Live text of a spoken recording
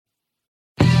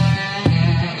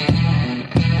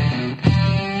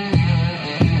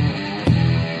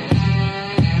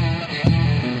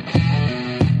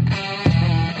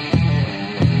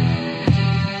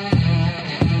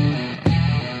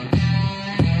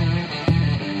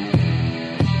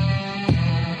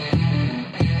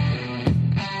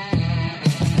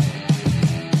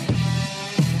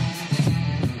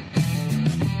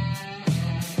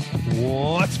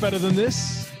better than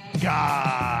this?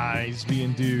 Guys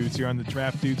being dudes here on the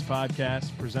Draft Dudes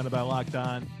podcast presented by Locked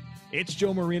On. It's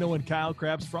Joe Marino and Kyle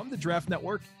Krabs from the Draft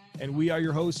Network, and we are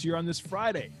your hosts here on this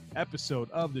Friday episode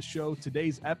of the show.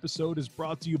 Today's episode is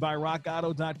brought to you by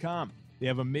RockAuto.com. They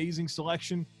have amazing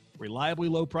selection, reliably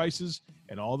low prices,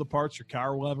 and all the parts your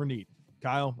car will ever need.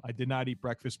 Kyle, I did not eat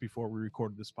breakfast before we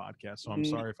recorded this podcast, so I'm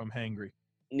sorry if I'm hangry.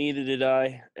 Neither did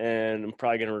I, and I'm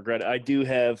probably going to regret it. I do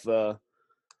have a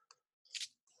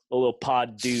little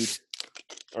pod dude,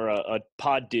 or a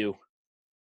pod dew.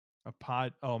 A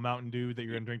pod? Oh, Mountain Dew that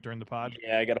you're going to drink during the pod?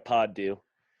 Yeah, I got a pod dew.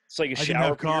 It's like a shower. I didn't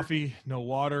have beer. coffee, no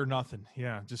water, nothing.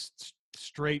 Yeah, just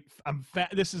straight. I'm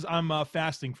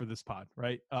fasting for this pod,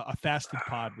 right? A fasted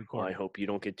pod recording. Well, I hope you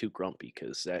don't get too grumpy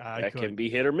because that can be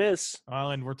hit or miss.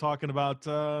 And we're talking about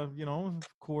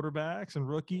quarterbacks and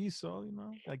rookies, so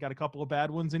I got a couple of bad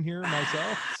ones in here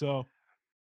myself. So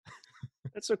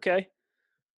that's okay.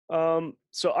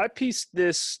 So I pieced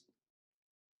this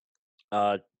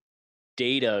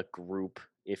data group,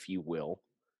 if you will,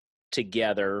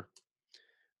 together,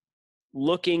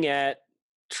 looking at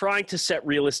trying to set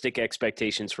realistic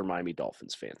expectations for Miami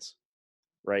Dolphins fans,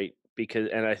 right?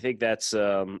 And I think that's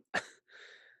going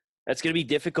to be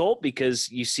difficult because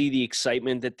you see the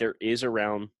excitement that there is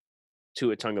around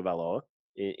Tua Tagovailoa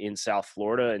in South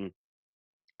Florida, and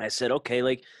I said,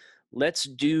 okay, let's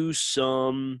do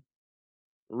some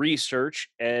research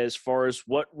as far as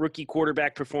what rookie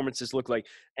quarterback performances look like.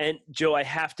 And Joe, I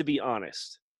have to be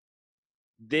honest,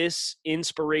 this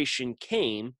inspiration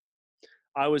came.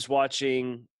 I was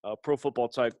watching Pro Football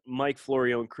Talk. Mike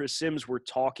Florio and Chris Sims were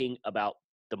talking about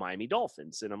the Miami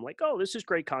Dolphins, and I'm like, oh, this is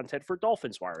great content for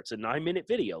Dolphins Wire. It's a 9-minute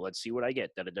video. Let's see what I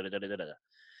get. And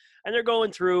they're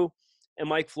going through, and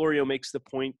Mike Florio makes the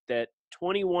point that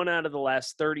 21 out of the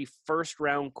last 30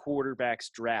 first-round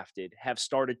quarterbacks drafted have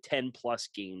started 10-plus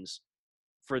games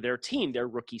for their team, their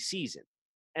rookie season.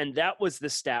 And that was the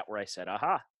stat where I said,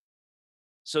 aha.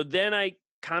 So then I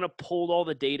kind of pulled all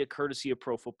the data courtesy of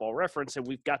Pro Football Reference, and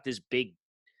we've got this big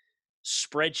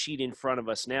spreadsheet in front of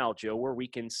us now, Joe, where we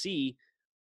can see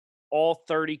all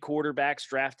 30 quarterbacks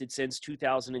drafted since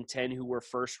 2010 who were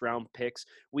first-round picks.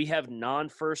 We have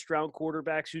non-first-round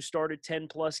quarterbacks who started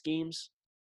 10-plus games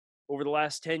over the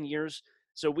last 10 years.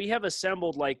 So we have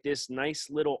assembled this nice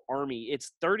little army.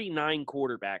 It's 39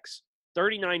 quarterbacks,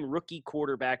 39 rookie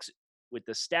quarterbacks with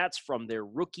the stats from their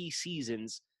rookie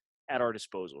seasons at our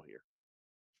disposal here.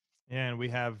 And we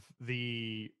have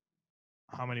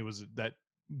how many was it that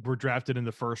were drafted in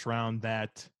the first round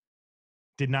that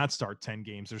did not start 10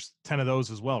 games? There's 10 of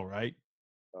those as well, right?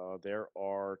 There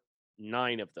are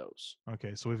 9 of those.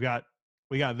 Okay, so we got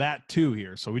that too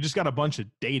here. So we just got a bunch of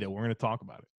data. We're going to talk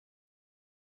about it.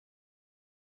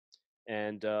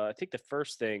 And I think the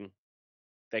first thing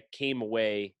that came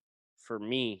away for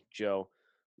me, Joe,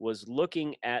 was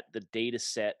looking at the data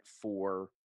set for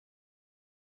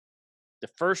the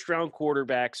first-round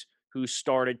quarterbacks who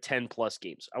started 10-plus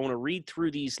games. I want to read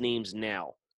through these names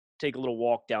now. Take a little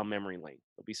walk down memory lane.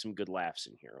 There'll be some good laughs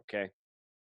in here, okay?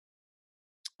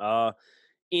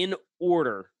 In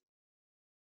order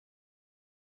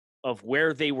of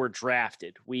where they were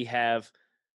drafted, we have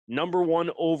number 1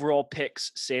 overall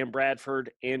picks: Sam Bradford,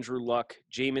 Andrew Luck,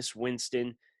 Jameis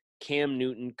Winston, Cam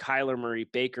Newton, Kyler Murray,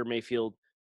 Baker Mayfield.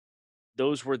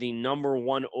 Those were the number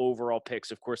 1 overall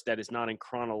picks. Of course, that is not in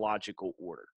chronological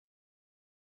order.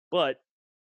 But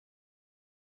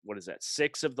what is that?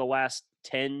 6 of the last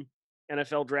 10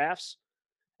 NFL drafts?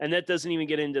 And that doesn't even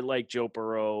get into Joe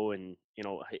Burrow, and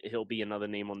he'll be another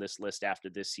name on this list after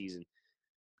this season.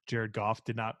 Jared Goff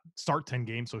did not start 10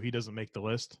 games, so he doesn't make the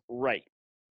list. Right.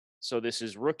 So this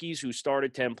is rookies who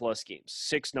started 10-plus games.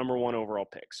 6 number 1 overall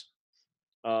picks.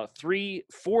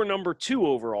 4 number 2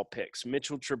 overall picks: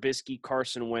 Mitchell Trubisky,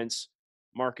 Carson Wentz,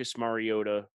 Marcus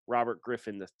Mariota, Robert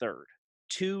Griffin III.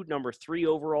 2 number 3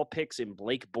 overall picks in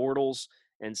Blake Bortles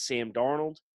and Sam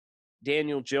Darnold.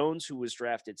 Daniel Jones, who was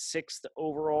drafted 6th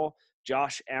overall.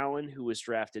 Josh Allen, who was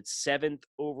drafted 7th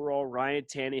overall. Ryan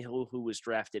Tannehill, who was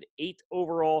drafted 8th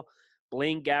overall.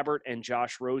 Blaine Gabbert and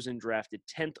Josh Rosen drafted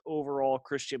 10th overall.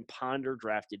 Christian Ponder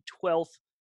drafted 12th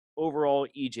overall.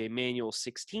 E.J. Manuel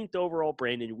 16th overall.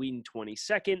 Brandon Whedon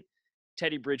 22nd.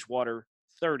 Teddy Bridgewater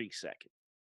 32nd.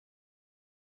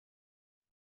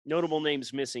 Notable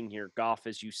names missing here. Goff,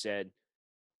 as you said.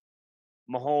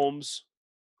 Mahomes,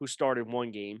 who started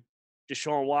 1 game.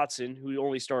 Deshaun Watson, who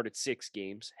only started 6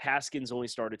 games. Haskins only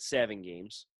started 7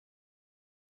 games.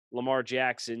 Lamar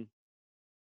Jackson,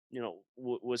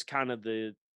 was kind of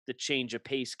the change of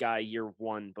pace guy year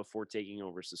 1 before taking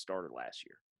over as the starter last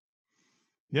year.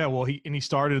 Yeah, well, he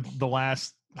started the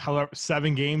last however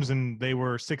 7 games and they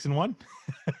were 6-1.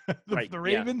 Right. The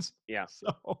Ravens. Yeah.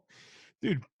 So,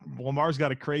 dude, Lamar's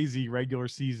got a crazy regular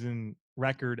season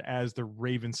record as the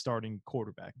Ravens starting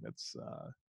quarterback. That's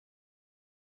so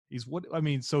what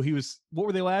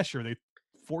were they last year? They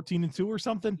 14-2 or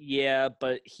something? Yeah,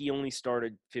 but he only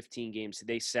started 15 games.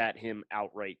 They sat him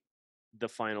outright the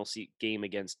final game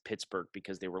against Pittsburgh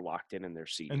because they were locked in their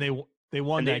seat. And they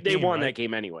won and that they game. won right? that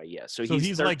game anyway. Yeah. So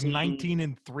he's 13, like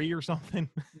 19-3 or something.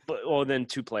 But then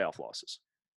 2 playoff losses.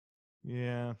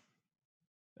 Yeah.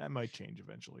 That might change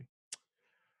eventually.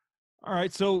 All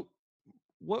right. So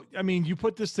you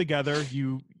put this together,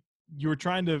 you were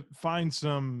trying to find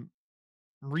some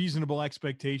reasonable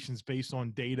expectations based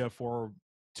on data for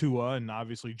Tua, and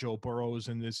obviously Joe Burrow is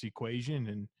in this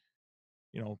equation,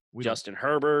 and Justin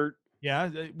Herbert. Yeah,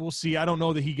 we'll see. I don't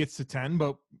know that he gets to 10,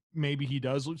 but maybe he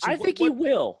does. So I think he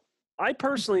will. I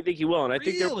personally think he will, and I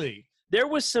think there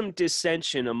was some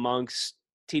dissension amongst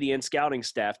TDN scouting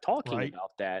staff talking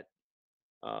about that.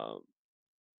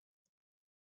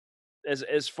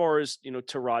 As far as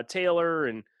Tyrod Taylor,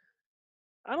 and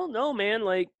I don't know, man.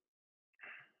 Like,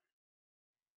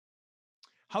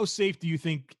 how safe do you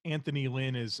think Anthony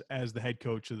Lynn is as the head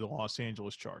coach of the Los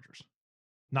Angeles Chargers?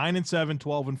 9-7,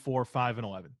 12-4,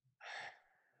 5-11.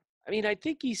 I mean, I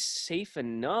think he's safe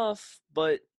enough,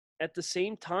 but at the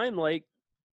same time, like,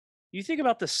 you think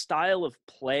about the style of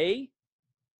play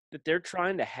that they're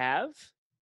trying to have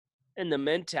and the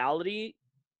mentality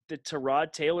that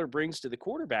Tyrod Taylor brings to the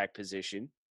quarterback position.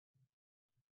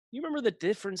 You remember the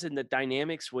difference in the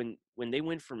dynamics when they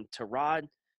went from Tyrod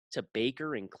to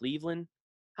Baker in Cleveland?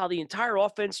 How the entire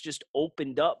offense just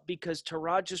opened up because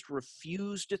Tyrod just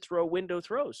refused to throw window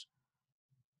throws.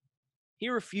 He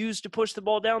refused to push the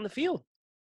ball down the field.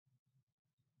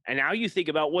 And now you think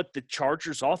about what the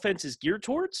Chargers offense is geared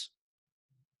towards.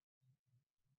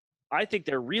 I think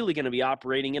they're really going to be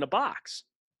operating in a box.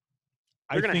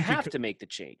 They're going to have to make the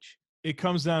change. It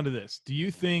comes down to this. Do you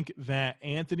think that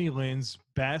Anthony Lynn's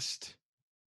the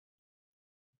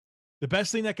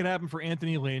best thing that could happen for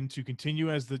Anthony Lynn to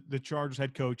continue as the Chargers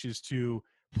head coach is to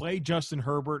play Justin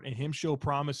Herbert and him show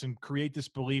promise and create this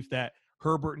belief that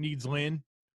Herbert needs Lynn?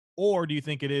 Or do you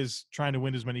think it is trying to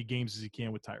win as many games as he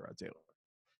can with Tyrod Taylor?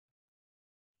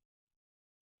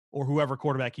 Or whoever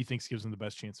quarterback he thinks gives him the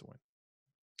best chance to win?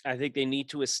 I think they need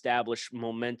to establish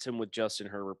momentum with Justin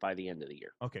Herbert by the end of the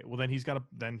year. Okay, well then he's got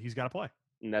to play.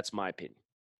 And that's my opinion.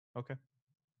 Okay.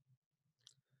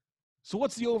 So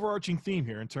what's the overarching theme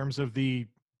here in terms of the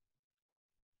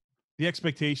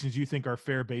expectations you think are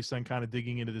fair based on kind of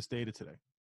digging into this data today?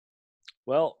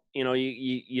 Well,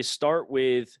 you start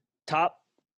with top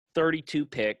 32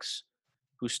 picks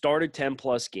who started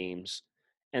 10-plus games,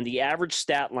 and the average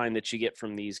stat line that you get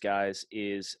from these guys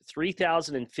is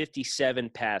 3,057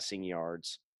 passing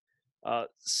yards,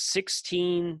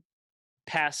 16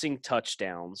 passing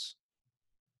touchdowns,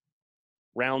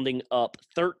 rounding up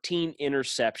 13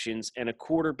 interceptions, and a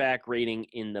quarterback rating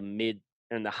in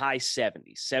the high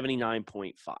 70s,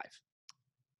 79.5.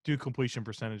 Do completion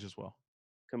percentage as well.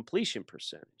 Completion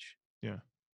percentage. Yeah.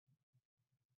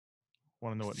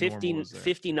 Want to know what normal is there.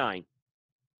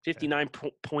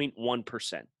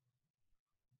 59.1%.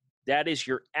 That is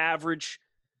your average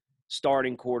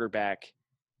starting quarterback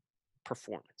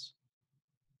performance.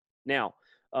 Now,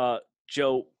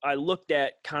 Joe, I looked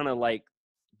at kind of like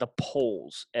the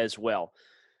polls as well.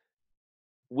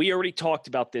 We already talked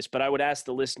about this, but I would ask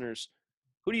the listeners,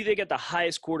 who do you think got the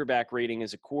highest quarterback rating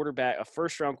as a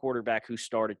first-round quarterback who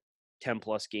started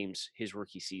 10-plus games his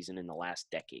rookie season in the last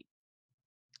decade?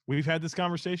 We've had this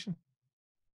conversation?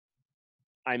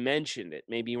 I mentioned it.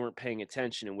 Maybe you weren't paying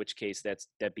attention, in which case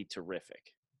that'd be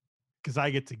terrific. Because I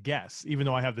get to guess, even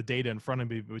though I have the data in front of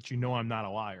me, but I'm not a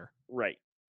liar. Right.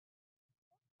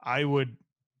 I would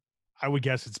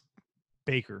guess it's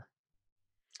Baker.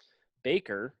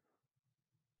 Baker?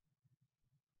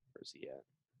 Where's he at?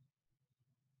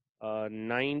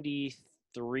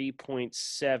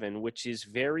 93.7, which is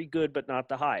very good, but not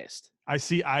the highest. I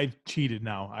see. I've cheated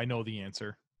now. I know the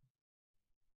answer.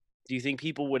 Do you think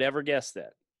people would ever guess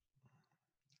that?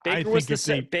 Baker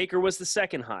was the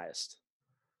second highest.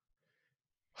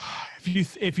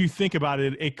 If you think about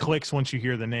it, it clicks once you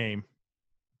hear the name.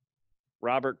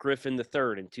 Robert Griffin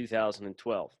III in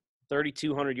 2012.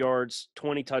 3,200 yards,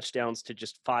 20 touchdowns to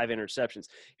just 5 interceptions.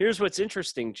 Here's what's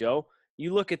interesting, Joe.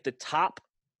 You look at the top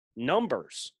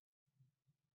numbers.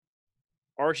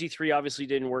 RG3 obviously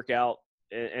didn't work out,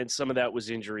 and some of that was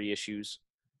injury issues.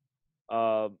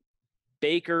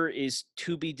 Baker is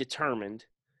to be determined.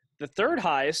 The third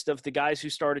highest of the guys who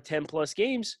started 10-plus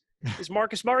games is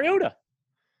Marcus Mariota.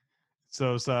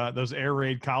 those air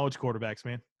raid college quarterbacks,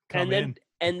 man. Come And then in.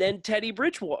 and then Teddy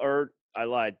Bridgewater. Or I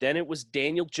lied. Then it was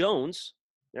Daniel Jones.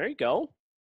 There you go.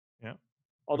 Yeah. Good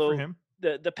for Although him.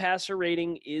 the passer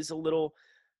rating is a little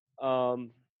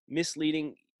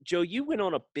misleading. Joe, you went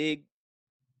on a big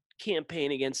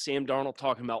campaign against Sam Darnold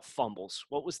talking about fumbles.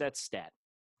 What was that stat?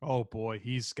 Oh boy,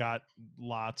 he's got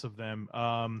lots of them.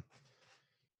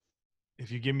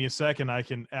 If you give me a second, I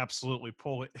can absolutely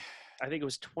pull it. I think it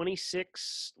was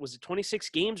 26. Was it 26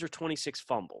 games or 26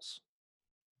 fumbles?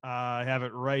 I have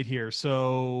it right here.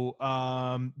 So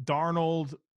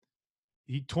Darnold,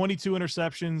 he 22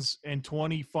 interceptions and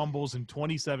 20 fumbles in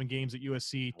 27 games at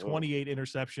USC, 28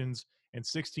 interceptions and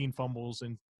 16 fumbles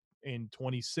in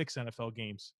 26 NFL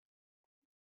games.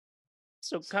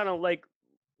 So kind of like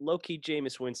low-key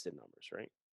Jameis Winston numbers,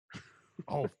 right?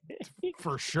 Oh,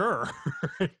 for sure.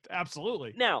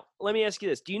 Absolutely. Now, let me ask you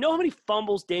this. Do you know how many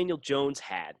fumbles Daniel Jones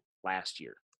had last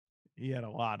year? He had a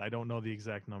lot. I don't know the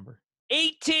exact number.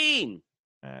 18.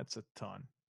 That's a ton.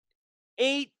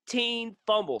 18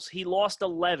 fumbles. He lost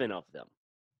 11 of them.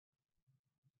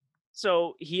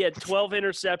 So he had 12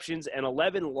 interceptions and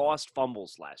 11 lost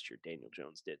fumbles last year, Daniel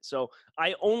Jones did. So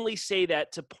I only say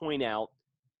that to point out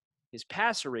his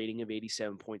passer rating of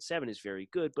 87.7 is very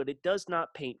good, but it does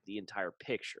not paint the entire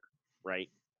picture, right?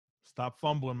 Stop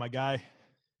fumbling, my guy.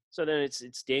 So then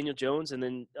it's Daniel Jones, and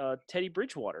then Teddy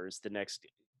Bridgewater is the next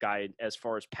guy as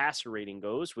far as passer rating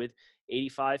goes with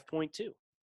 85.2.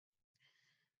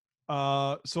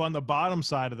 So on the bottom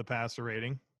side of the passer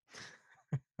rating,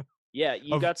 yeah,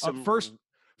 you got some first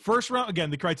round, again,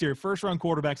 the criteria, first round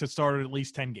quarterbacks that started at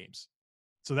least 10 games.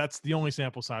 So that's the only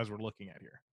sample size we're looking at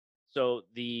here. So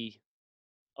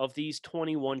of these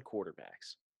 21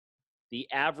 quarterbacks, the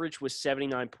average was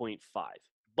 79.5.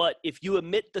 But if you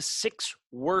omit the 6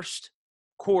 worst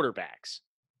quarterbacks,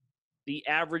 the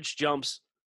average jumps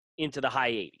into the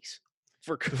high 80s.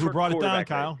 Who brought it down,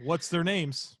 Kyle? Rating. What's their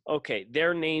names? Okay,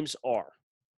 their names are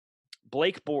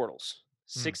Blake Bortles,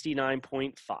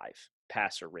 69.5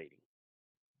 passer rating.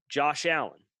 Josh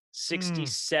Allen,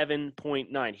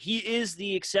 67.9. He is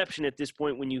the exception at this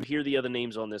point when you hear the other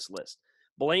names on this list.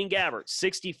 Blaine Gabbert,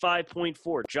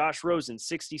 65.4. Josh Rosen,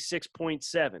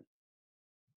 66.7.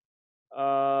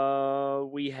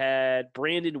 We had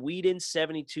Brandon Weeden,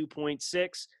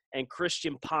 72.6, and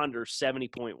Christian Ponder,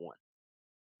 70.1.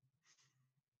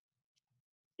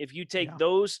 If you take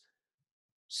those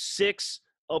 6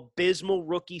 abysmal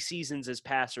rookie seasons as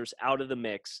passers out of the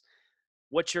mix,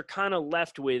 what you're kind of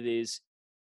left with is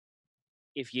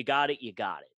if you got it, you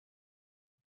got it.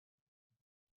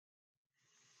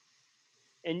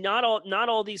 And not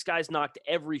all these guys knocked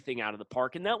everything out of the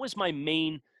park. And that was my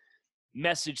main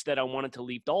message that I wanted to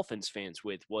leave Dolphins fans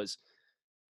with was,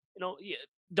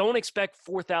 don't expect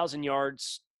 4,000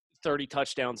 yards, 30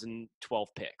 touchdowns, and 12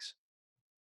 picks.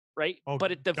 Right? Oh,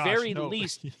 but at the very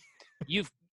least, you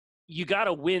got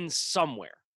to win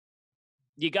somewhere.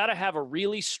 You got to have a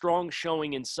really strong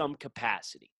showing in some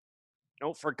capacity.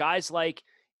 For guys like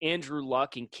Andrew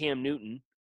Luck and Cam Newton,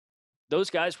 those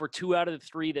guys were 2 out of the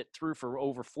 3 that threw for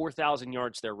over 4,000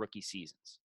 yards their rookie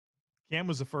seasons. Cam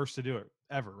was the first to do it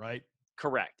ever, right?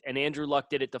 Correct. And Andrew Luck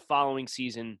did it the following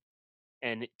season,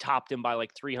 and it topped him by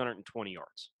like 320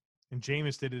 yards. And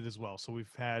Jameis did it as well. So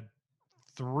we've had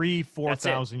 3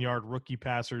 4,000-yard rookie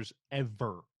passers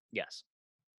ever. Yes.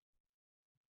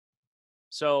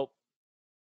 So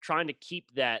trying to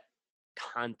keep that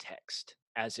context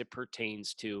as it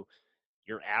pertains to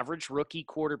your average rookie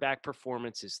quarterback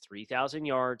performance is 3,000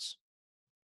 yards,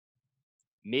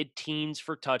 mid-teens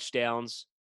for touchdowns,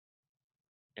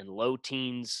 and low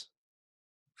teens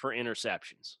for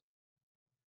interceptions.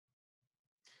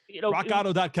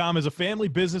 RockAuto.com is a family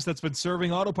business that's been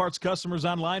serving auto parts customers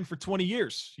online for 20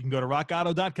 years. You can go to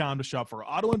RockAuto.com to shop for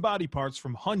auto and body parts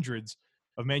from hundreds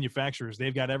of manufacturers.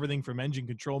 They've got everything from engine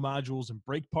control modules and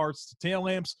brake parts to tail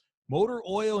lamps, motor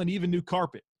oil, and even new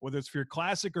carpet. Whether it's for your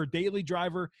classic or daily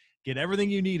driver, get everything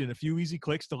you need in a few easy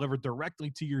clicks delivered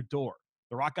directly to your door.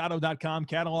 The RockAuto.com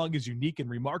catalog is unique and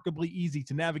remarkably easy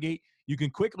to navigate. You can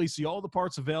quickly see all the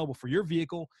parts available for your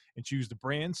vehicle and choose the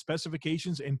brand,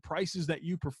 specifications, and prices that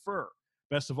you prefer.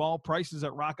 Best of all, prices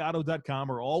at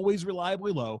RockAuto.com are always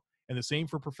reliably low, and the same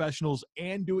for professionals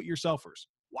and do-it-yourselfers.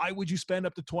 Why would you spend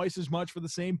up to twice as much for the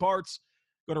same parts?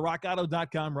 Go to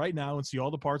RockAuto.com right now and see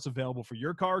all the parts available for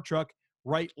your car or truck.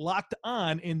 Right, Locked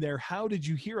On in their How Did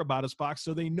You Hear About Us box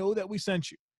so they know that we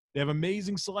sent you. They have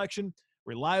amazing selection,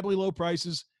 reliably low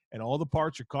prices, and all the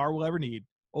parts your car will ever need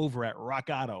over at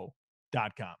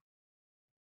RockAuto.com.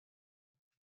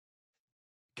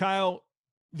 Kyle,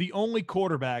 the only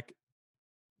quarterback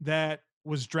that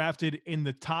was drafted in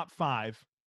the top 5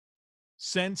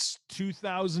 since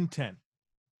 2010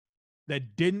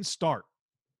 that didn't start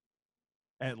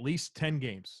at least 10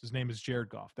 games. His name is Jared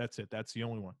Goff. That's it. That's the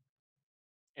only one.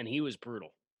 And he was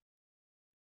brutal.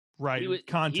 Right.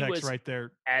 Context right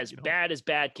there. As bad as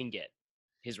bad can get,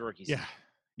 his rookie season.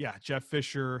 Yeah. Jeff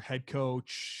Fisher, head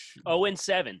coach.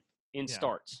 0-7 in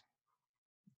starts.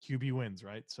 QB wins,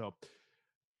 right? So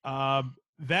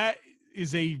that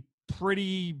is a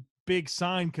pretty big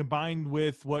sign combined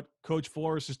with what Coach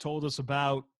Flores has told us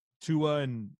about Tua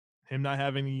and him not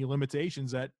having any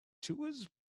limitations, that Tua's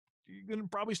going to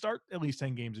probably start at least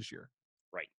 10 games this year.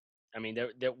 Right. I mean,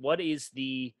 what is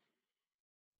the –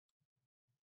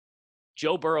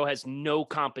 Joe Burrow has no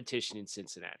competition in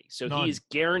Cincinnati. So None. He is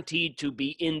guaranteed to be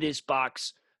in this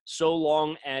box so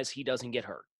long as he doesn't get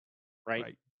hurt,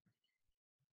 right?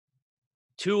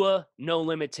 Tua, no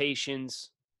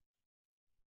limitations.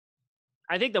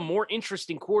 I think the more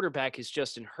interesting quarterback is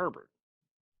Justin Herbert.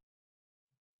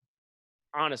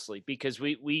 Honestly, because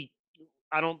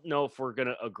I don't know if we're going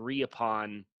to agree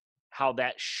upon how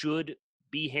that should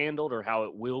be handled or how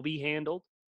it will be handled.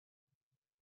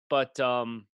 But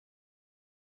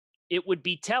it would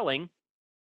be telling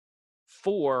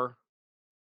for,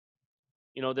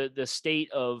 the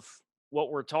state of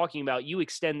what we're talking about. You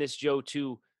extend this, Joe,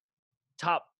 to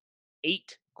top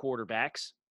 8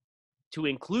 quarterbacks to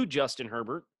include Justin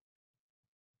Herbert.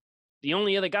 The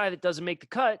only other guy that doesn't make the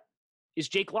cut is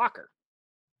Jake Locker.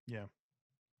 Yeah.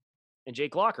 And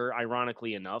Jake Locker,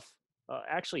 ironically enough,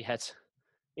 actually has,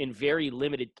 in very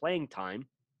limited playing time,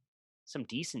 some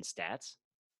decent stats,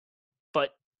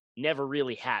 but never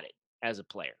really had it as a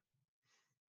player.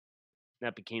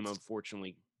 That became,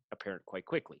 unfortunately, apparent quite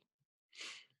quickly.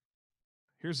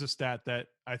 Here's a stat that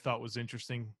I thought was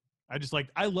interesting.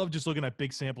 I love just looking at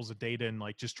big samples of data and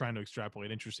just trying to extrapolate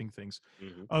interesting things.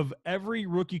 Mm-hmm. Of every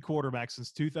rookie quarterback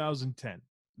since 2010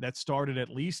 that started at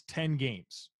least 10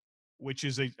 games, which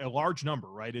is a large number,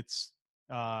 right? It's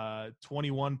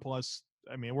 21 plus.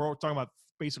 I mean, we're talking about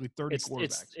basically 30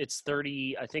 quarterbacks. It's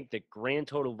 30. I think the grand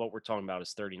total of what we're talking about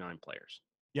is 39 players.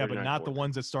 Yeah, but not the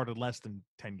ones that started less than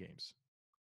 10 games.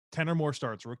 10 or more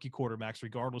starts, rookie quarterbacks,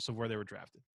 regardless of where they were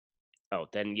drafted. Oh,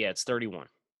 then, yeah, it's 31.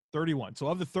 31. So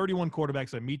of the 31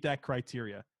 quarterbacks that meet that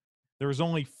criteria, there was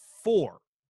only 4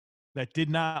 that did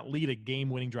not lead a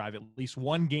game-winning drive, at least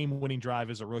one game-winning drive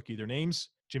as a rookie. Their names,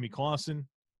 Jimmy Clausen,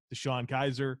 DeShone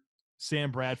Kizer,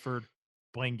 Sam Bradford,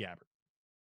 Blaine Gabbert.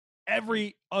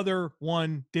 Every other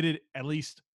one did it at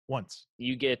least once.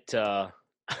 You get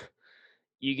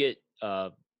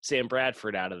Sam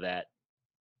Bradford out of that,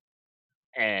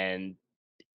 and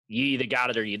you either got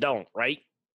it or you don't, right?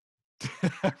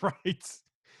 Right.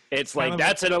 It's like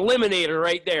that's an eliminator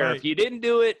right there. Right. If you didn't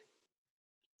do it,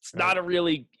 it's not a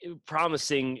really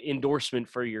promising endorsement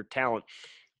for your talent.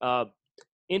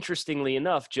 Interestingly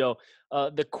enough, Joe,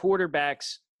 the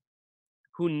quarterbacks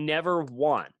who never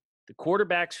won, the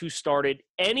quarterbacks who started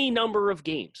any number of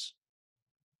games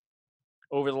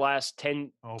over the last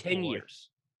 10 years,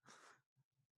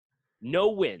 no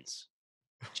wins.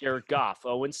 Jared Goff,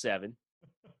 0-7.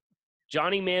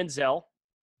 Johnny Manziel,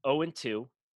 0-2.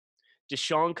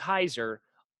 DeShone Kizer,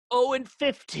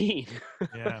 0-15.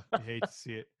 Yeah, I hate to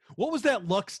see it. What was that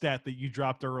luck stat that you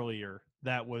dropped earlier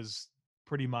that was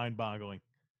pretty mind-boggling?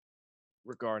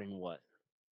 Regarding what?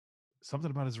 Something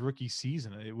about his rookie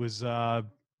season. It was I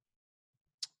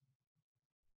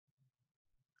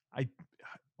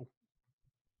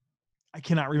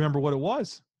cannot remember what it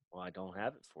was. Well, I don't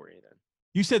have it for you then.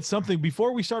 You said something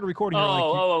before we started recording.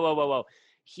 Oh.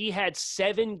 He had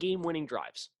 7 game-winning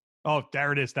drives. Oh,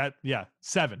 there it is.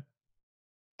 7.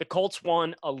 The Colts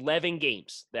won 11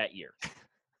 games that year.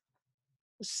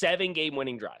 7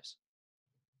 game-winning drives.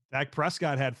 Dak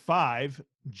Prescott had 5.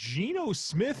 Geno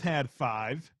Smith had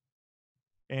 5.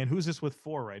 And who's this with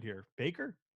 4 right here?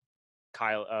 Baker?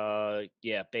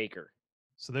 Baker.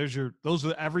 So those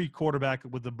are every quarterback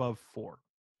with above 4.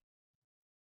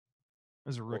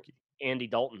 As a rookie. Andy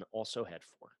Dalton also had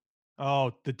 4.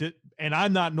 Oh, and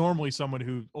I'm not normally someone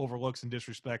who overlooks and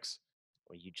disrespects.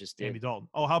 Well, you just did. Andy Dalton.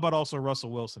 Oh, how about also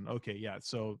Russell Wilson? Okay, yeah.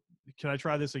 So can I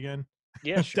try this again?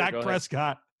 Yeah, sure. Dak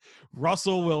Prescott,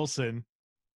 Russell Wilson,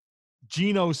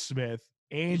 Geno Smith,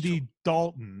 Andy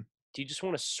Dalton. Do you just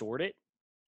want to sort it?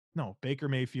 No, Baker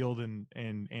Mayfield and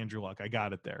Andrew Luck. I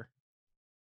got it there.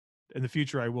 In the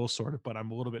future, I will sort it, but I'm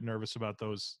a little bit nervous about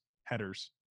those headers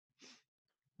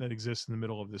that exist in the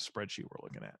middle of this spreadsheet we're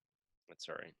looking at. That's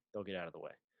all right. They'll get out of the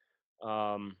way.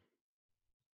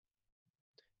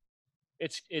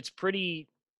 It's pretty.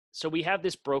 So we have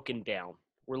this broken down.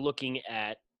 We're looking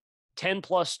at 10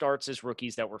 plus starts as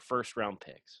rookies that were first round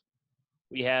picks.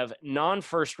 We have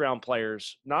non-first round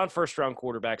players, non-first round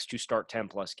quarterbacks to start 10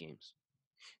 plus games.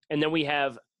 And then we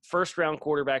have first round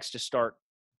quarterbacks to start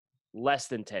less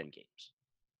than 10 games.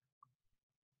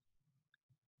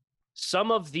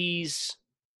 Some of these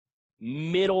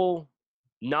middle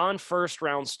non-first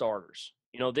round starters,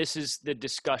 this is the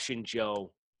discussion,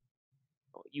 Joe.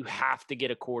 You have to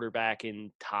get a quarterback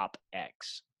in top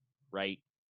X, right?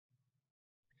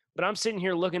 But I'm sitting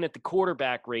here looking at the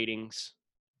quarterback ratings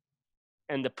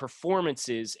and the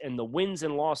performances and the wins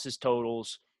and losses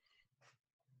totals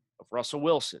of Russell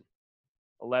Wilson,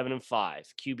 11-5,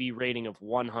 QB rating of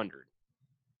 100,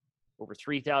 over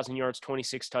 3,000 yards,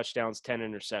 26 touchdowns, 10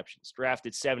 interceptions,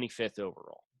 drafted 75th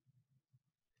overall.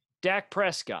 Dak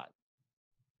Prescott,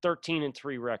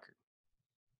 13-3 record,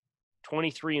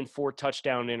 23-4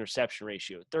 touchdown to interception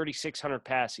ratio, 3,600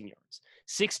 passing yards,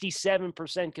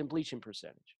 67% completion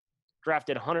percentage,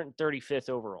 drafted 135th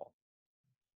overall.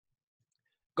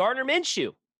 Gardner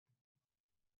Minshew,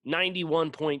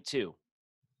 91.2,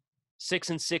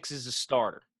 6-6 as a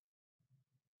starter,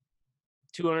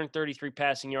 233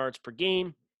 passing yards per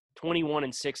game,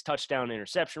 21-6 touchdown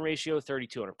interception ratio,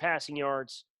 3,200 passing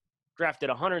yards, drafted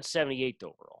 178th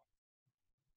overall.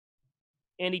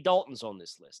 Andy Dalton's on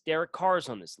this list. Derek Carr's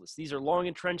on this list. These are long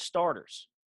entrenched starters.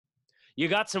 You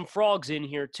got some frogs in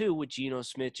here too with Geno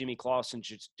Smith, Jimmy Clausen,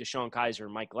 Deshaun Kaiser,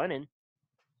 and Mike Lennon.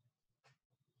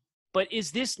 But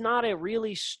is this not a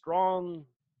really strong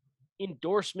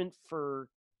endorsement for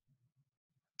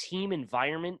team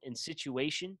environment and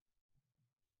situation?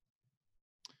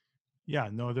 Yeah,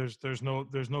 no, there's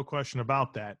no question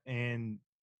about that. And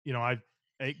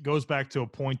it goes back to a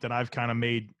point that I've kind of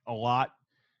made a lot,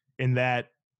 in that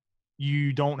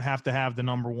you don't have to have the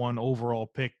number one overall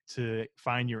pick to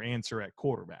find your answer at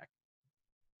quarterback.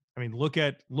 I mean, look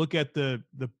at the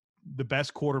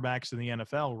best quarterbacks in the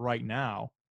NFL right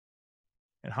now,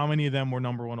 and how many of them were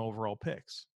number one overall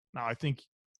picks. Now, I think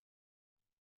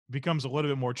it becomes a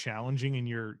little bit more challenging, and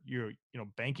you're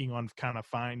banking on kind of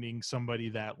finding somebody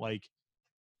that like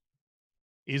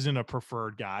isn't a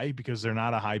preferred guy because they're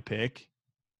not a high pick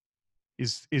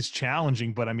is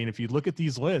challenging. But I mean, if you look at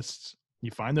these lists,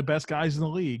 you find the best guys in the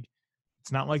league.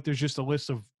 It's not like there's just a list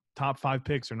of top 5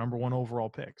 picks or number one overall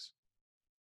picks.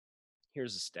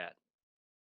 Here's a stat.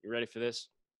 You ready for this?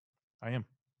 I am.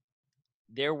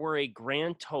 There were a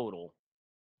grand total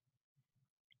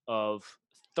of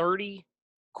 30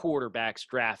 quarterbacks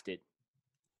drafted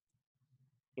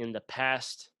in the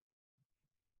past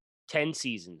 10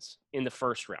 seasons in the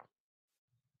first round.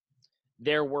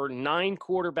 There were 9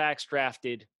 quarterbacks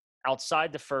drafted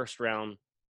outside the first round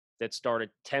that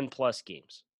started 10-plus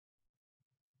games.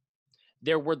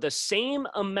 There were the same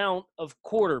amount of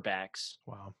quarterbacks,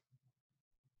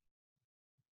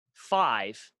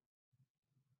 5,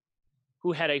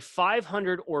 who had a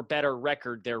 500 or better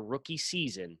record their rookie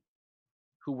season,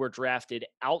 who were drafted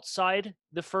outside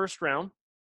the first round.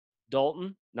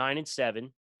 Dalton,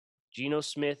 9-7. Geno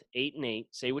Smith, 8-8.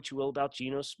 Say what you will about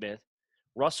Geno Smith.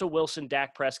 Russell Wilson,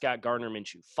 Dak Prescott, Gardner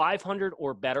Minshew. 500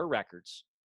 or better records.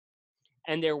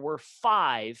 And there were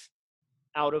 5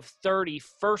 out of 30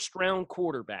 first-round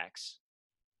quarterbacks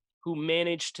who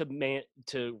managed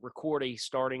to record a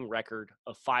starting record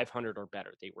of 500 or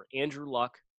better. They were Andrew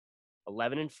Luck,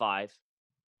 11-5.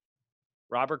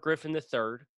 Robert Griffin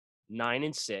III,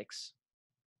 9-6.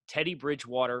 Teddy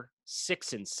Bridgewater,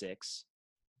 6-6.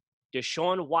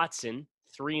 Deshaun Watson,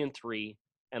 3-3.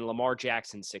 And Lamar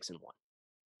Jackson, 6-1.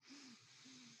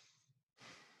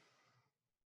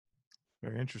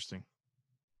 Very interesting.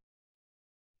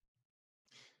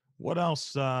 What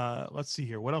else? Let's see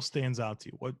here. What else stands out to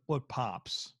you? What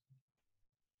pops?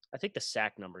 I think the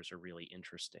sack numbers are really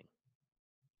interesting.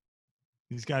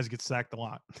 These guys get sacked a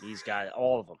lot. These guys,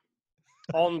 all of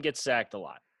them get sacked a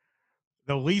lot.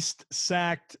 The least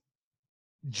sacked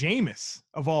Jameis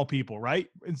of all people, right?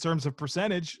 In terms of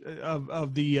percentage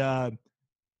of the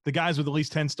guys with at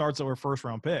least 10 starts that were first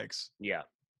round picks. Yeah.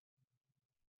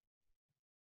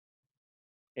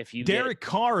 If you Derek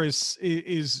Carr is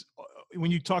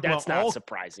when you talk about that's not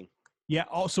surprising. Yeah.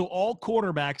 Also, all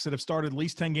quarterbacks that have started at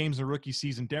least 10 games in a rookie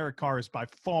season, Derek Carr is by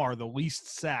far the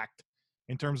least sacked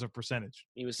in terms of percentage.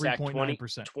 He was sacked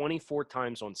 24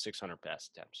 times on 600 pass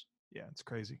attempts. Yeah, it's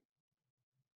crazy.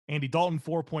 Andy Dalton,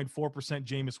 4.4%.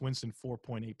 Jameis Winston,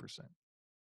 4.8%.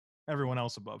 Everyone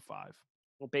else above 5.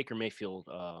 Well, Baker Mayfield,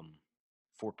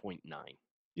 4.9.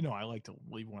 I like to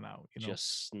leave one out.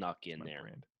 Just snuck in there.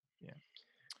 Brand. Yeah.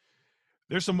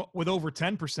 There's some with over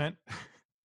 10%.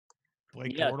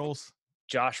 Blake Bortles.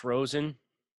 Josh Rosen.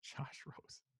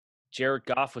 Jared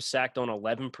Goff was sacked on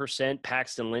 11%.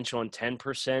 Paxton Lynch on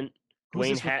 10%. Who's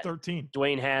this with 13?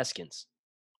 Dwayne Haskins.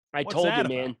 I What's told you, that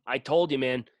man. about? I told you,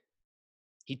 man.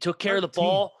 He took care of the 13.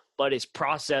 ball, but his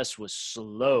process was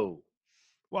slow.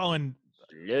 Well, and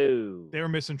Slow. they were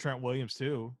missing Trent Williams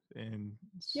too, and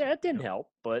Yeah, it didn't help,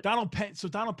 but Donald Penn. So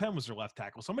Donald Penn was their left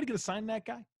tackle. Somebody gonna sign that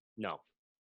guy? no.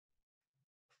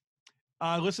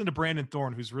 Listen to Brandon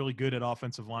Thorne, who's really good at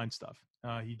offensive line stuff.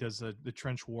 He does the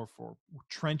Trench Warfare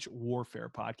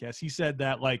podcast. He said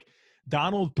that like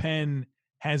Donald Penn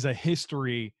has a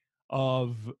history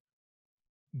of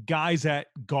guys at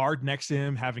guard next to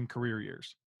him having career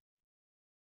years.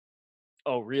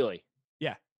 Oh, really?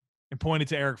 Yeah, and pointed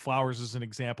to Eric Flowers as an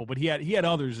example, but he had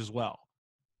others as well.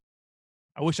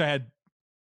 I wish I had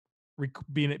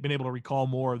been able to recall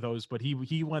more of those, but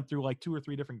he went through like 2 or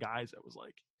 3 different guys that was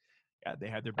like, yeah, they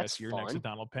had their That's best year next to fun.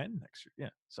 Donald Penn next year. Yeah,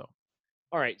 so.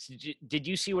 All right. So did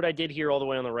you see what I did here all the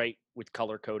way on the right with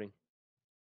color coding?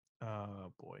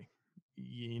 Boy.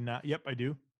 Yep, I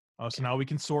do. So now we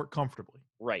can sort comfortably.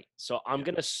 Right. So I'm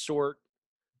going to sort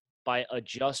by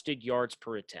adjusted yards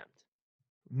per attempt.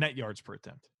 Net yards per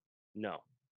attempt. No.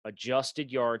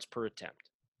 Adjusted yards per attempt.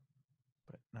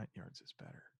 But net yards is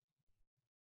better.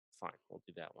 Fine. We'll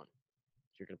do that one.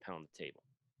 You're going to pound the table.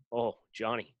 Oh,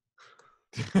 Johnny.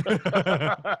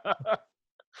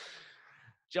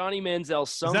 Johnny Manziel.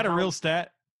 Is that a real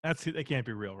stat? That can't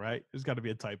be real, right? There's got to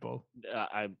be a typo.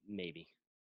 Maybe.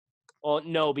 Well,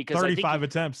 no, because 35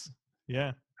 attempts.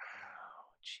 Yeah.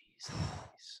 Oh, jeez.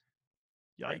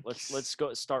 Yikes. All right, let's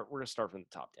go start. We're gonna start from the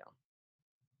top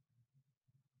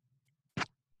down.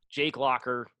 Jake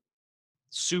Locker,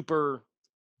 super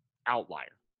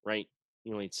outlier, right?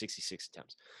 He only had 66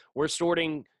 attempts. We're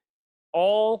sorting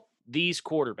all these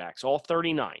quarterbacks, all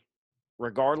 39,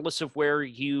 regardless of where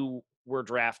you were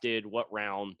drafted, what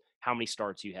round, how many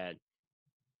starts you had.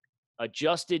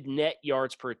 Adjusted net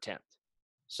yards per attempt.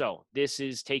 So this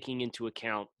is taking into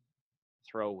account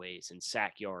throwaways and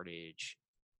sack yardage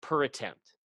per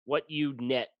attempt, what you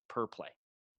net per play.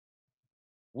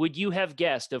 Would you have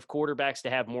guessed of quarterbacks to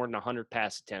have more than 100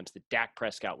 pass attempts that Dak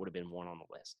Prescott would have been one on the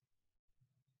list?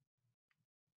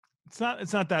 It's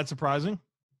not that surprising.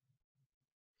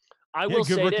 I will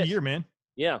good say rookie this. year, man.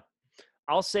 Yeah.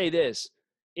 I'll say this.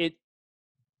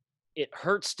 It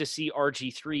hurts to see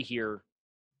RG3 here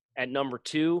at number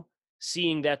 2,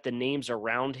 seeing that the names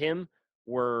around him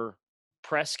were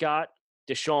Prescott,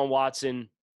 Deshaun Watson,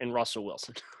 and Russell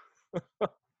Wilson.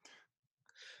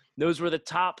 Those were the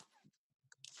top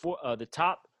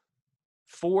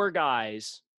 4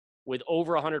 guys with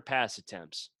over 100 pass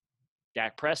attempts.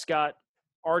 Dak Prescott,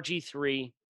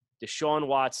 RG3, Deshaun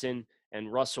Watson, and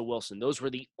Russell Wilson. Those were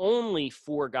the only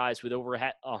 4 guys with over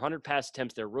 100 pass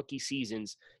attempts their rookie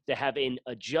seasons to have an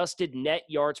adjusted net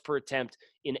yards per attempt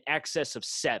in excess of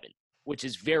 7, which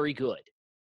is very good.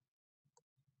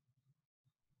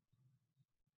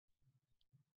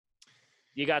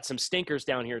 You got some stinkers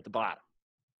down here at the bottom.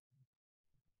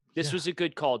 This was a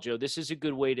good call, Joe. This is a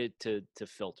good way to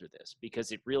filter this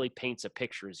because it really paints a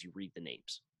picture as you read the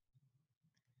names.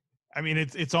 I mean,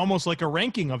 it's almost like a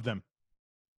ranking of them.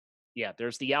 Yeah,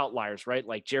 there's the outliers, right?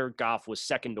 Like Jared Goff was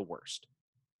second to worst.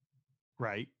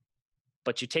 Right.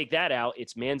 But you take that out,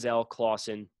 it's Manziel,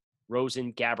 Clausen,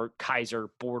 Rosen, Gabbert, Kaiser,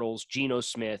 Bortles, Geno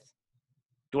Smith,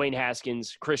 Dwayne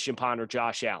Haskins, Christian Ponder,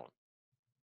 Josh Allen.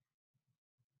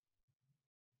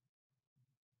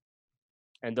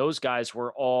 And those guys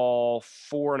were all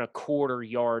 4.25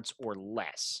 yards or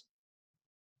less.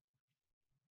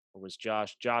 Or was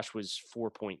Josh? Josh was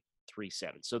 4.37.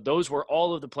 So those were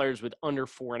all of the players with under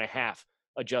 4.5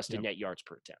 adjusted net yards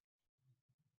per attempt.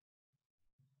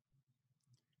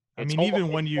 It's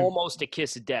even when you almost a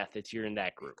kiss of death if you're in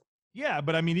that group. Yeah,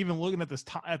 but I mean, even looking at this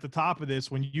at the top of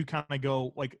this, when you kind of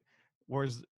go like,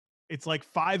 where's it's like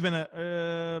 5 and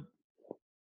a.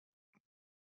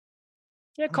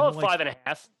 Yeah, call it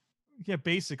 5.5. Yeah,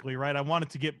 basically, right. I wanted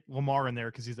to get Lamar in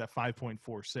there because he's at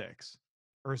 5.46,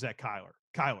 or is that Kyler?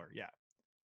 Kyler, yeah.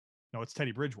 No, it's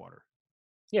Teddy Bridgewater.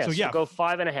 Yeah, so go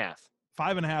 5.5.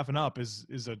 5.5 and up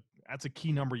that's a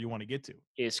key number you want to get to.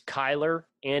 Is Kyler,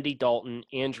 Andy Dalton,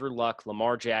 Andrew Luck,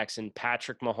 Lamar Jackson,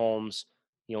 Patrick Mahomes.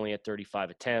 He only had 35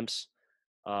 attempts.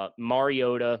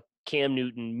 Mariota, Cam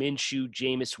Newton, Minshew,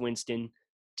 Jameis Winston,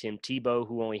 Tim Tebow,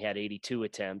 who only had 82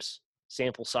 attempts.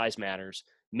 Sample size matters.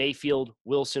 Mayfield,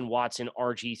 Wilson, Watson,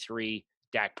 RG3,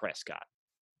 Dak Prescott.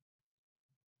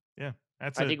 Yeah, I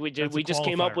think we did. We just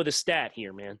came up with a stat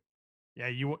here, man. Yeah,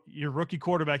 your rookie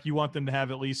quarterback, you want them to have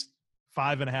at least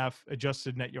 5.5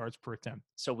 adjusted net yards per attempt.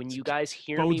 So when you guys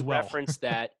hear me reference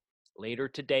that later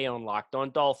today on Locked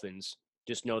On Dolphins,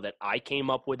 just know that I came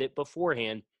up with it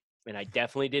beforehand, and I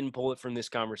definitely didn't pull it from this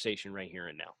conversation right here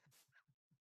and now.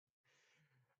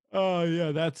 Oh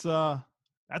yeah, that's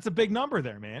That's a big number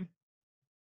there, man.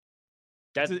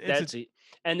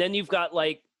 And then you've got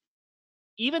like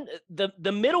even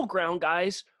the middle ground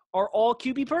guys are all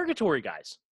QB purgatory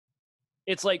guys.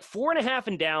 It's like 4.5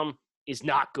 and down is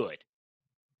not good.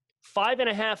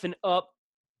 5.5 and up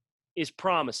is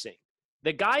promising.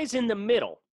 The guys in the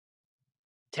middle,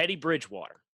 Teddy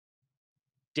Bridgewater,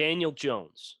 Daniel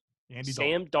Jones,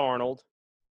 Sam Darnold,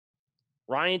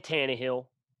 Ryan Tannehill,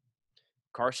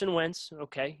 Carson Wentz.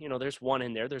 Okay, there's one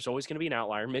in there. There's always going to be an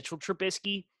outlier. Mitchell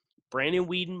Trubisky, Brandon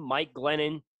Weeden, Mike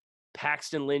Glennon,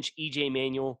 Paxton Lynch, E.J.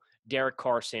 Manuel, Derek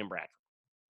Carr, Sam Bradford.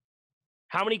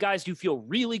 How many guys do you feel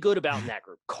really good about in that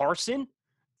group? Carson?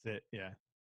 That's it, yeah.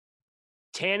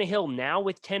 Tannehill now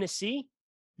with Tennessee?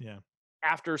 Yeah.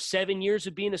 After 7 years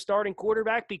of being a starting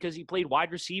quarterback because he played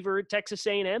wide receiver at Texas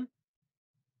A&M?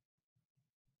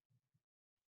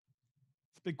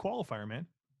 It's a big qualifier, man.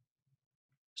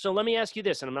 So let me ask you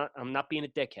this, and I'm not being a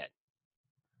dickhead.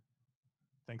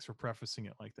 Thanks for prefacing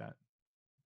it like that.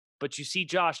 But you see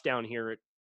Josh down here at,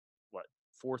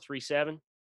 4.37?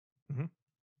 Mm-hmm.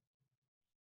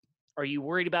 Are you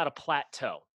worried about a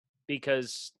plateau?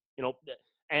 Because,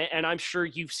 and I'm sure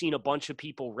you've seen a bunch of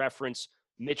people reference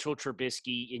Mitchell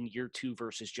Trubisky in year 2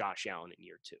 versus Josh Allen in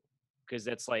year 2. Because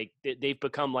that's like, they've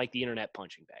become like the internet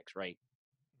punching bags, right?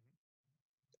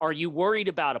 Are you worried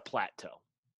about a plateau?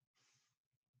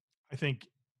 I think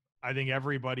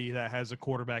everybody that has a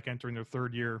quarterback entering their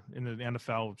third year in the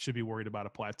NFL should be worried about a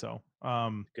plateau.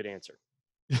 Good answer.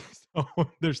 So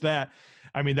there's that.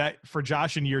 I mean, that for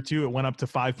Josh in year 2, it went up to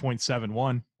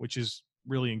 5.71, which is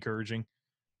really encouraging.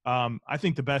 I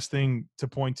think the best thing to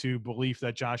point to belief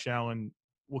that Josh Allen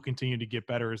will continue to get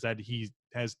better is that he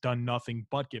has done nothing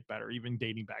but get better, even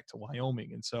dating back to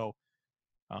Wyoming. And so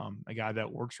a guy that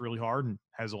works really hard and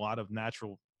has a lot of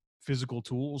natural physical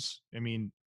tools. I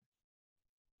mean,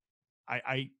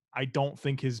 I don't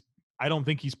think he's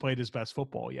played his best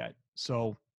football yet.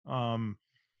 So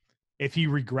if he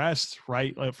regressed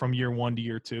from year 1 to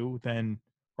year 2, then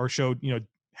or showed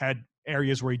had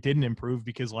areas where he didn't improve,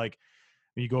 because like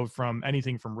you go from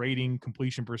anything from rating,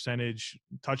 completion percentage,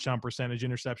 touchdown percentage,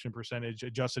 interception percentage,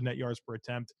 adjusted net yards per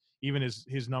attempt, even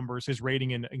his numbers, his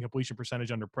rating and completion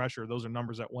percentage under pressure, those are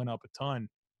numbers that went up a ton.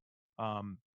 I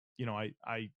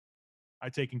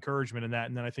take encouragement in that.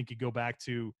 And then I think you go back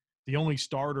to the only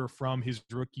starter from his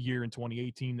rookie year in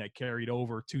 2018 that carried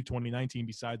over to 2019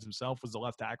 besides himself was the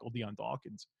left tackle, Dion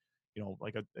Dawkins,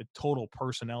 like a total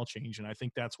personnel change. And I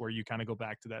think that's where you kind of go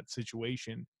back to that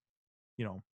situation.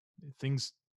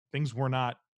 Things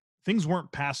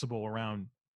weren't passable around.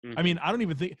 Mm-hmm. I mean, I don't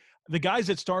even think the guys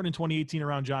that started in 2018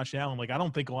 around Josh Allen, like I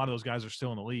don't think a lot of those guys are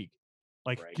still in the league.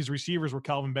 Like his receivers were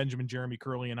Kelvin Benjamin, Jeremy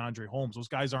Curley, and Andre Holmes. Those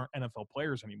guys aren't NFL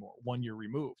players anymore, 1 year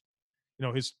removed.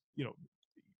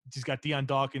 He's got Dion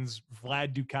Dawkins,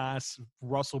 Vlad Dukas,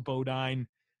 Russell Bodine.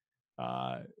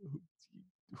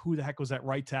 Who the heck was that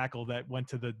right tackle that went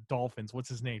to the Dolphins? What's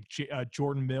his name?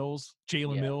 Jordan Mills,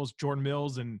 Mills, Jordan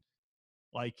Mills, and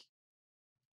like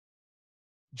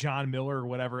John Miller or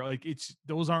whatever. Like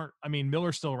those aren't. I mean,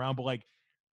 Miller's still around, but like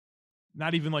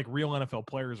not even like real NFL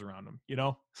players around him.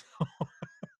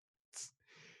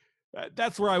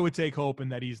 That's where I would take hope,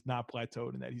 and that he's not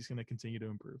plateaued and that he's going to continue to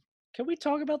improve. Can we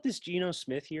talk about this Geno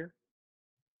Smith here?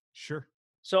 Sure.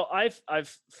 So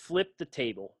I've flipped the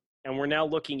table, and we're now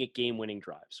looking at game-winning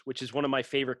drives, which is one of my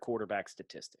favorite quarterback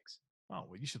statistics. Oh,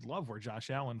 well, you should love where Josh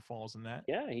Allen falls in that.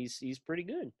 Yeah, he's pretty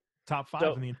good. Top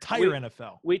 5 in the entire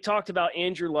NFL. We talked about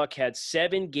Andrew Luck had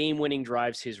 7 game-winning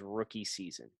drives his rookie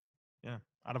season. Yeah,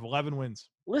 out of 11 wins.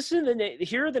 Listen to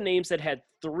here are the names that had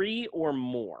 3 or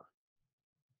more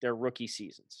their rookie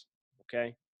seasons.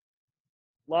 Okay,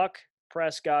 Luck,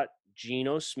 Prescott,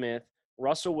 Geno Smith,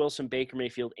 Russell Wilson, Baker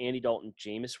Mayfield, Andy Dalton,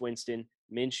 Jameis Winston,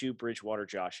 Minshew, Bridgewater,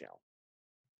 Josh Allen.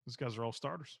 Those guys are all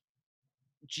starters.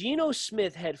 Geno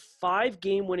Smith had 5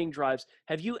 game-winning drives.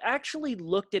 Have you actually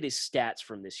looked at his stats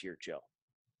from this year, Joe?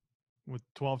 With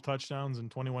 12 touchdowns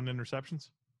and 21 interceptions?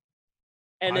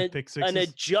 And an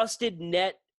adjusted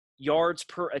net yards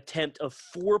per attempt of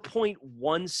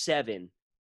 4.17.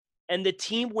 And the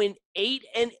team went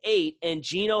 8-8, and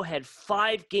Geno had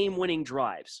 5 game-winning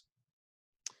drives.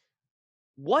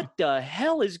 What the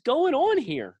hell is going on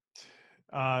here?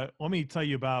 Let me tell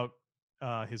you about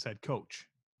his head coach.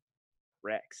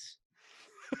 Rex.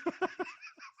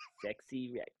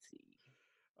 Sexy Rexy.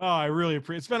 Oh, I really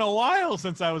appreciate it. It's been a while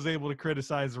since I was able to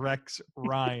criticize Rex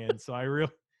Ryan, so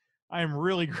I am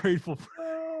really grateful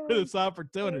for this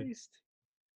opportunity. Christ.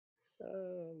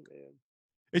 Oh, man.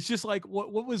 It's just like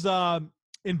what was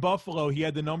in Buffalo, he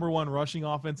had the number 1 rushing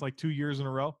offense like 2 years in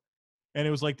a row. And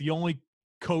it was like the only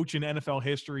coach in NFL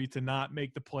history to not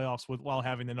make the playoffs while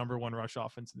having the number one rush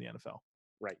offense in the NFL.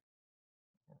 Right.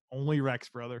 Only Rex,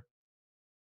 brother.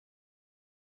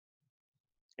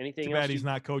 Anything Too else? bad he's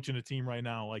not coaching a team right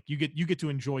now. Like you get to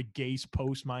enjoy Gase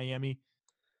post Miami.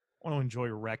 I want to enjoy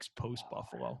Rex post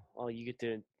Buffalo. Well, you get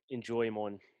to enjoy him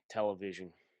on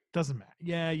television. Doesn't matter.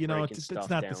 Yeah, it's not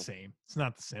down. the same. It's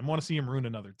not the same. I want to see him ruin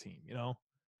another team,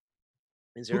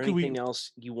 Is there anything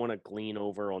else you want to glean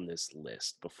over on this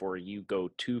list before you go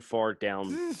too far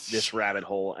down this rabbit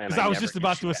hole? And I was just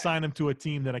about to assign him to a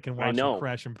team that I can watch him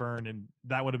crash and burn, and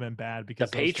that would have been bad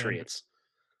because the Patriots.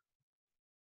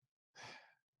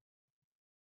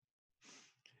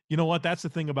 You know what? That's the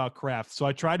thing about Kraft. So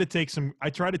I tried to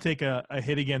take a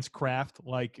hit against Kraft,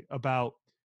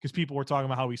 because people were talking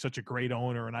about how he's such a great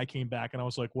owner, and I came back and I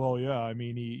was like, well, yeah, I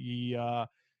mean, he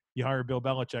hired Bill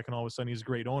Belichick, and all of a sudden he's a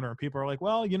great owner. And people are like,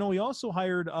 well, he also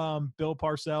hired Bill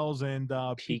Parcells and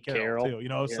Pete Carroll too.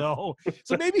 Yeah.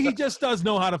 So maybe he just does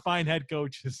know how to find head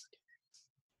coaches.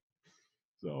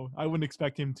 So I wouldn't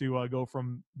expect him to go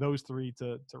from those three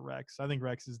to Rex. I think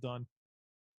Rex is done.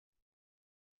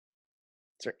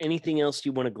 Is there anything else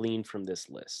you want to glean from this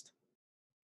list?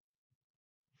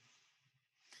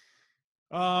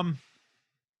 I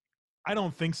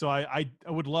don't think so. I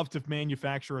would love to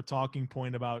manufacture a talking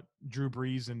point about Drew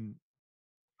Brees and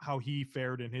how he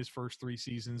fared in his first 3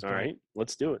 seasons. All right,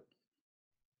 let's do it.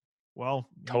 Well,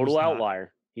 total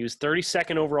outlier. He was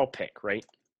 32nd overall pick, right?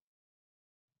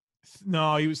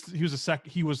 No, he was he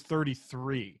was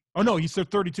 33. Oh no, he's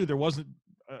 32. There wasn't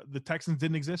the Texans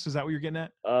didn't exist. Is that what you're getting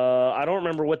at? I don't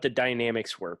remember what the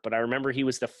dynamics were, but I remember he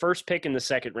was the first pick in the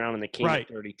second round and they came at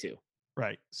 32.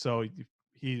 Right. So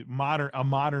a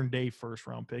modern day first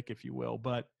round pick, if you will,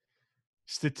 but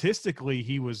statistically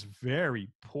he was very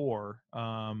poor.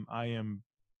 I am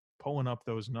pulling up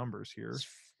those numbers here. His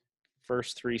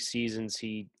first 3 seasons,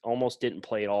 he almost didn't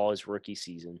play at all his rookie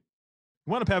season.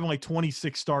 He wound up having like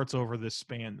 26 starts over this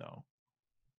span, though.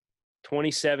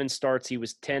 27 starts. He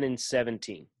was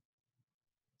 10-17.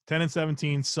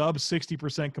 10-17, sub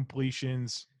 60%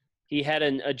 completions. He had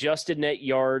an adjusted net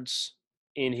yards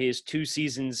in his 2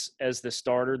 seasons as the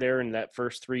starter there in that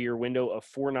first 3-year window of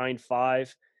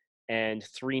 4.95 and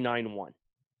 3.91.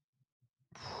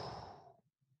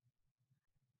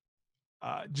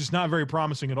 Just not very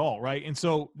promising at all, right? And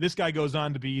so this guy goes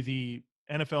on to be the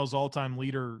NFL's all-time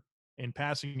leader in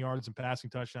passing yards and passing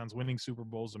touchdowns, winning Super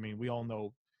Bowls. I mean, we all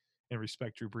know and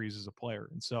respect Drew Brees as a player.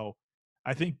 And so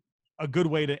I think a good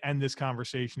way to end this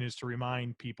conversation is to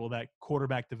remind people that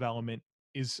quarterback development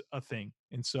is a thing.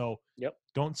 And so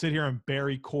don't sit here and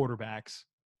bury quarterbacks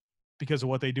because of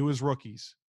what they do as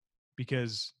rookies.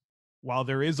 Because while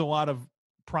there is a lot of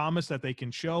promise that they can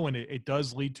show and it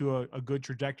does lead to a good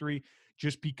trajectory,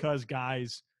 just because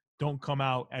guys don't come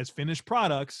out as finished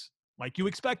products like you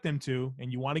expect them to,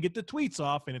 and you want to get the tweets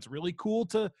off, and it's really cool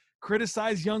to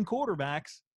criticize young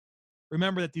quarterbacks,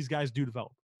 remember that these guys do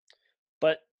develop.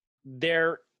 But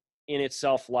there in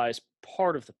itself lies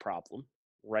part of the problem,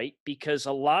 right? Because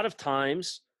a lot of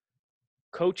times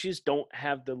coaches don't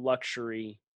have the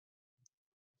luxury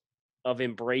of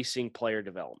embracing player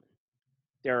development.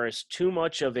 There is too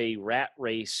much of a rat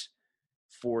race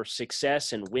for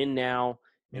success and win now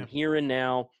and here and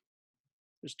now.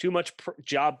 There's too much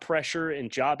job pressure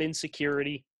and job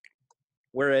insecurity.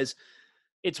 Whereas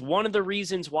it's one of the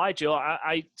reasons why, Joe,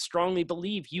 I strongly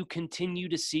believe you continue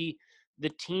to see the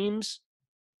teams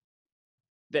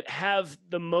that have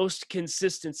the most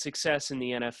consistent success in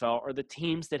the NFL are the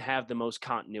teams that have the most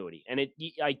continuity. And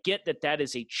I get that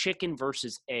is a chicken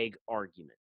versus egg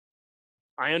argument.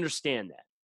 I understand that.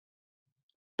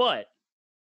 But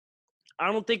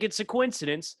I don't think it's a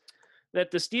coincidence that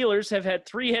the Steelers have had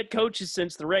 3 head coaches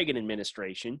since the Reagan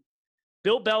administration.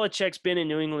 Bill Belichick's been in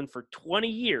New England for 20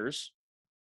 years.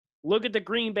 Look at the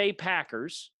Green Bay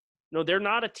Packers. No, they're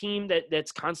not a team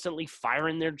that's constantly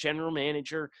firing their general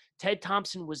manager. Ted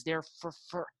Thompson was there for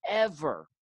forever.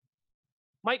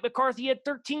 Mike McCarthy had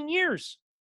 13 years.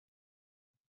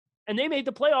 And they made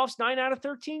the playoffs 9 out of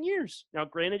 13 years. Now,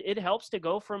 granted, it helps to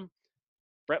go from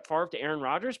Brett Favre to Aaron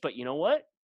Rodgers, but you know what?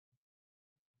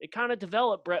 They kind of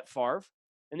developed Brett Favre,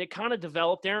 and they kind of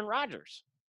developed Aaron Rodgers.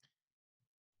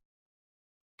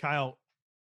 Kyle,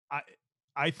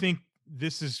 I think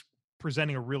this is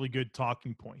presenting a really good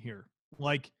talking point here.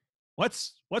 Like,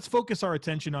 let's focus our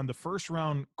attention on the first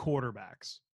round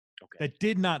quarterbacks that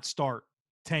did not start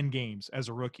 10 games as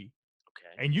a rookie.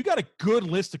 Okay. And you got a good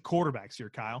list of quarterbacks here,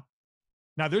 Kyle.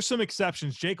 Now, there's some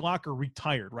exceptions. Jake Locker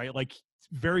retired, right? Like,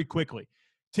 very quickly.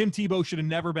 Tim Tebow should have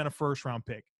never been a first-round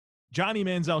pick. Johnny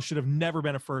Manziel should have never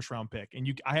been a first-round pick.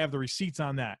 And I have the receipts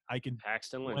on that.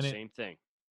 Paxton Lynch, same thing.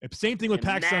 Same thing with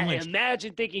Paxton Lynch.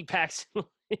 Imagine thinking Paxton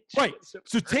Lynch. Right.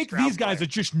 So take these guys that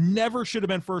just never should have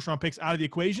been first-round picks out of the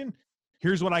equation.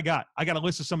 Here's what I got. I got a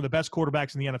list of some of the best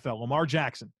quarterbacks in the NFL. Lamar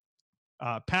Jackson,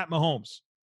 Pat Mahomes,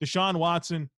 Deshaun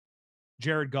Watson,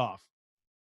 Jared Goff.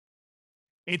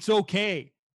 It's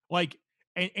okay. Like,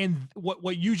 and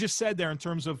what you just said there in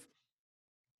terms of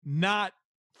not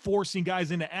forcing guys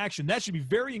into action, that should be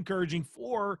very encouraging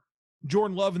for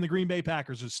Jordan Love and the Green Bay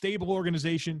Packers. A stable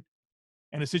organization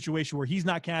and a situation where he's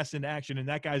not cast into action, and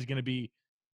that guy's going to be,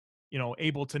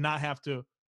 able to not have to,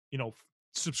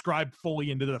 subscribe fully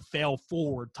into the fail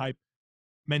forward type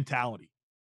mentality.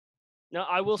 Now,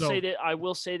 I will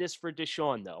say this for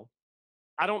Deshaun, though.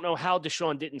 I don't know how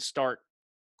Deshaun didn't start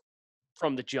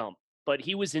from the jump, but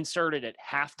he was inserted at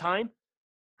halftime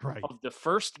of the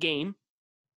first game,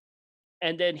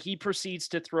 and then he proceeds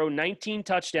to throw 19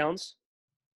 touchdowns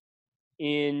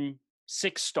in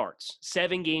 6 starts,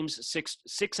 7 games,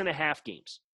 6.5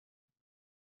 games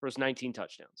for his 19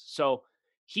 touchdowns. So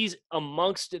he's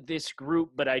amongst this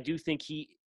group, but I do think he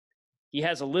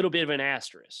has a little bit of an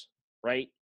asterisk, right?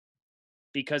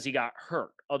 Because he got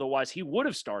hurt. Otherwise, he would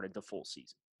have started the full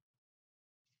season.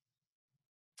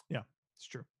 Yeah, it's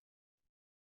true.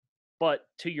 But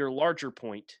to your larger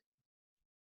point,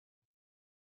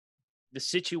 the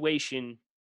situation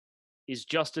is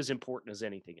just as important as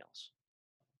anything else,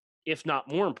 if not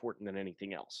more important than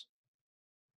anything else.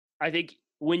 I think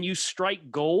when you strike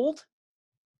gold,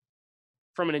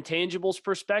 from an intangibles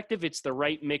perspective, it's the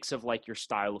right mix of like your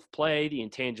style of play, the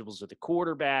intangibles of the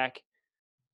quarterback.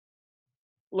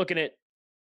 Looking at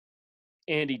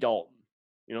Andy Dalton,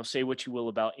 say what you will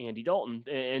about Andy Dalton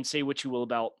and say what you will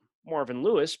about Marvin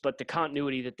Lewis, but the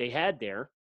continuity that they had there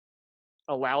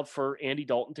allowed for Andy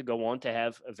Dalton to go on to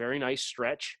have a very nice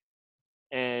stretch.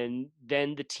 And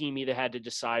then the team either had to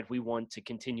decide we want to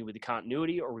continue with the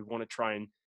continuity or we want to try and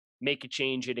make a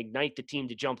change and ignite the team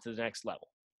to jump to the next level.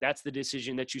 That's the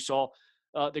decision that you saw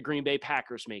the Green Bay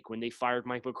Packers make when they fired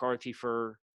Mike McCarthy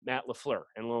for Matt LaFleur.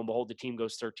 And lo and behold, the team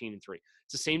goes 13-3.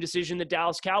 It's the same decision the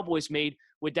Dallas Cowboys made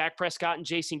with Dak Prescott and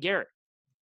Jason Garrett,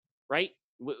 right?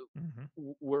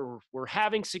 We're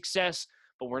having success,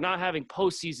 but we're not having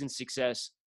postseason success.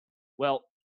 Well,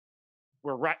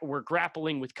 we're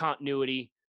grappling with continuity,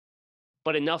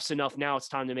 but enough's enough now. It's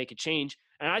time to make a change.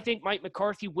 And I think Mike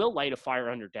McCarthy will light a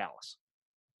fire under Dallas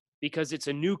because it's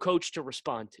a new coach to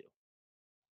respond to.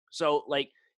 So,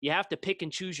 you have to pick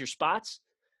and choose your spots,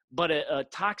 but a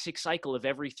toxic cycle of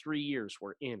every 3 years,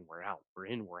 we're in, we're out, we're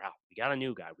in, we're out. We got a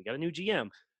new guy. We got a new GM.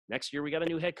 Next year, we got a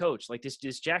new head coach. Like this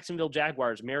Jacksonville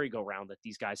Jaguars merry-go-round that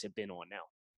these guys have been on now.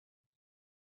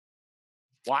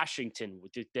 Washington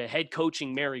with the head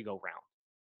coaching merry-go-round.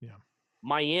 Yeah.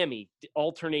 Miami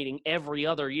alternating every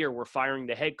other year. We're firing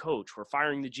the head coach. We're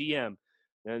firing the GM.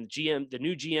 And the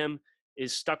new GM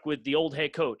is stuck with the old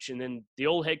head coach. And then the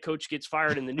old head coach gets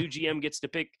fired and the new GM gets to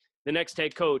pick the next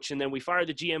head coach. And then we fire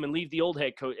the GM and leave the old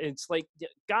head coach. And it's like,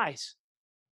 guys,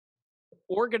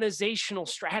 organizational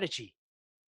strategy.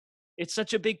 It's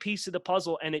such a big piece of the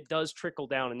puzzle, and it does trickle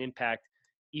down and impact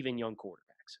even young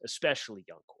quarterbacks, especially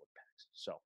young quarterbacks.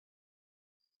 So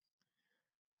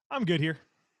I'm good here.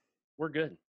 We're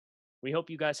good. We hope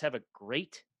you guys have a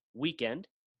great weekend.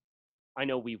 I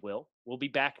know we will. We'll be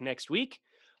back next week.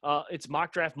 It's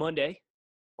Mock Draft Monday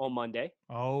on Monday.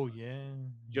 Oh, yeah.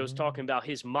 Joe's talking about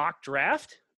his mock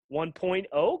draft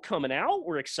 1.0 coming out.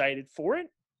 We're excited for it.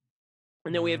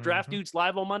 And then we have Draft Dudes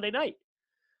live on Monday night.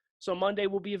 So Monday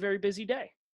will be a very busy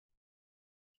day.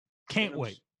 Can't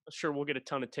wait. I'm sure we'll get a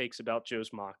ton of takes about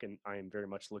Joe's mock, and I am very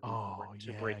much looking forward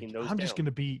to breaking those down. I'm just going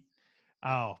to be –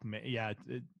 oh, man. Yeah,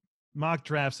 mock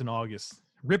drafts in August.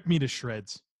 Rip me to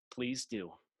shreds. Please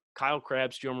do. Kyle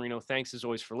Krabs, Joe Marino, thanks as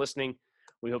always for listening.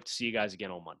 We hope to see you guys again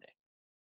on Monday.